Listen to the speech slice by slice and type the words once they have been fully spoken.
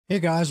Hey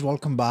guys,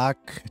 welcome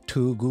back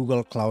to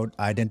Google Cloud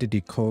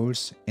Identity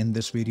course. In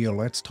this video,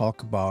 let's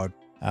talk about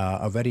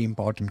a very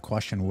important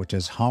question, which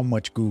is how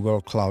much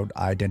Google Cloud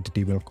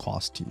Identity will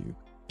cost you.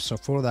 So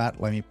for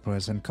that, let me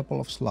present a couple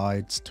of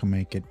slides to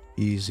make it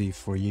easy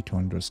for you to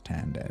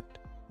understand it.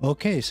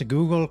 Okay, so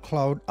Google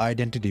Cloud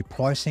Identity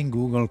pricing.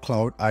 Google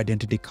Cloud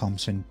Identity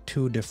comes in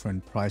two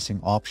different pricing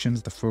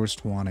options. The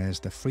first one is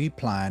the free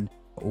plan,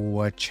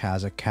 which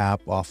has a cap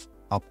of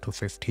up to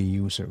 50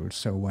 users.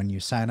 So when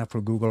you sign up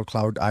for Google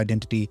Cloud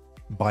Identity,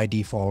 by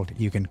default,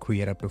 you can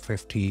create up to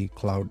 50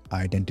 Cloud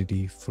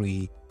Identity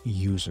free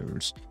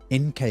users.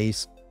 In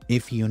case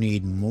if you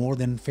need more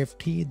than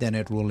 50, then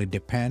it really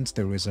depends.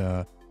 There is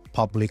a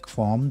public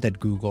form that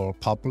Google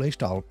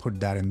published. I'll put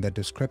that in the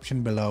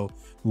description below,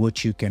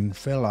 which you can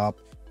fill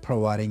up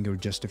providing your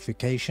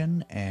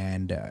justification.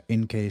 And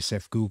in case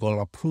if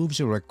Google approves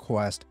your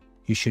request,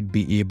 you should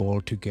be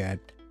able to get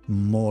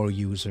more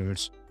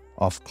users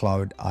of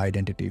Cloud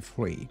Identity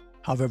free.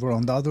 However,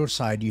 on the other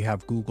side, you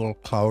have Google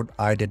Cloud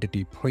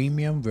Identity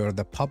Premium, where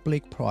the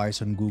public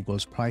price on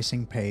Google's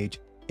pricing page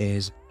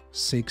is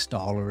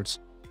 $6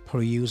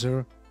 per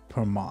user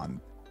per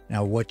month.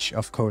 Now, which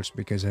of course,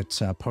 because it's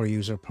a per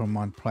user per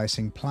month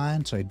pricing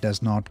plan, so it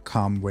does not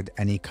come with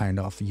any kind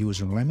of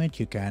user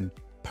limit. You can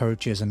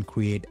purchase and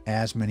create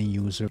as many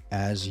users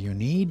as you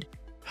need.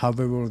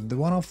 However,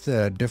 one of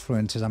the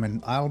differences,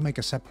 I'll make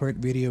a separate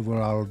video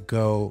where I'll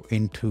go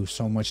into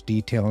so much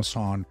details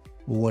on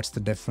what's the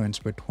difference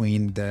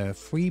between the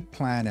free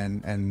plan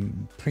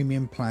and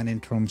premium plan in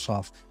terms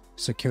of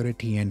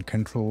security and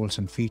controls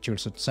and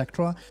features,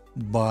 etc.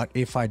 But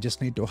if I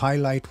just need to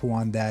highlight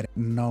one, that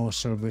no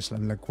service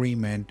level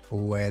agreement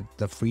with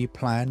the free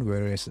plan,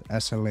 whereas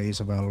SLA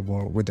is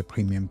available with the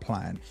premium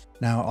plan.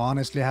 Now,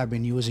 honestly, I've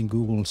been using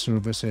Google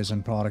services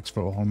and products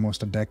for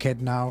almost a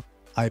decade now.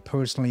 I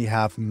personally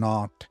have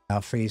not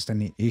faced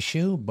any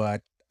issue,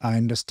 but I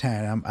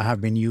understand I have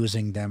been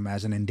using them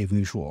as an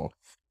individual.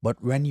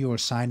 But when you're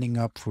signing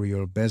up for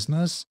your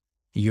business,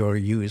 you're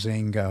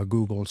using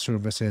Google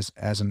services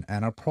as an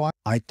enterprise.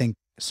 I think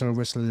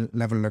service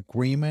level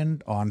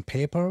agreement on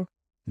paper,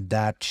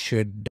 that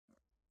should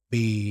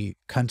be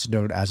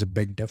considered as a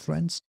big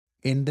difference.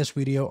 In this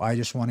video, I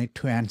just wanted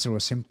to answer a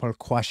simple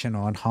question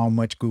on how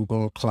much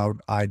Google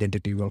Cloud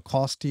Identity will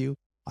cost you.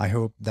 I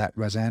hope that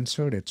was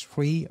answered. It's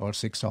free or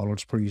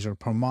 $6 per user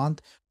per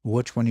month.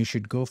 Which one you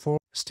should go for?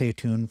 Stay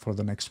tuned for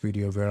the next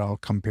video where I'll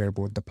compare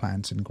both the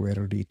plans in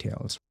greater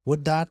details.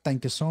 With that,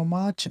 thank you so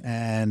much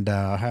and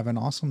have an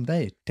awesome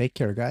day. Take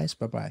care, guys.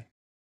 Bye-bye.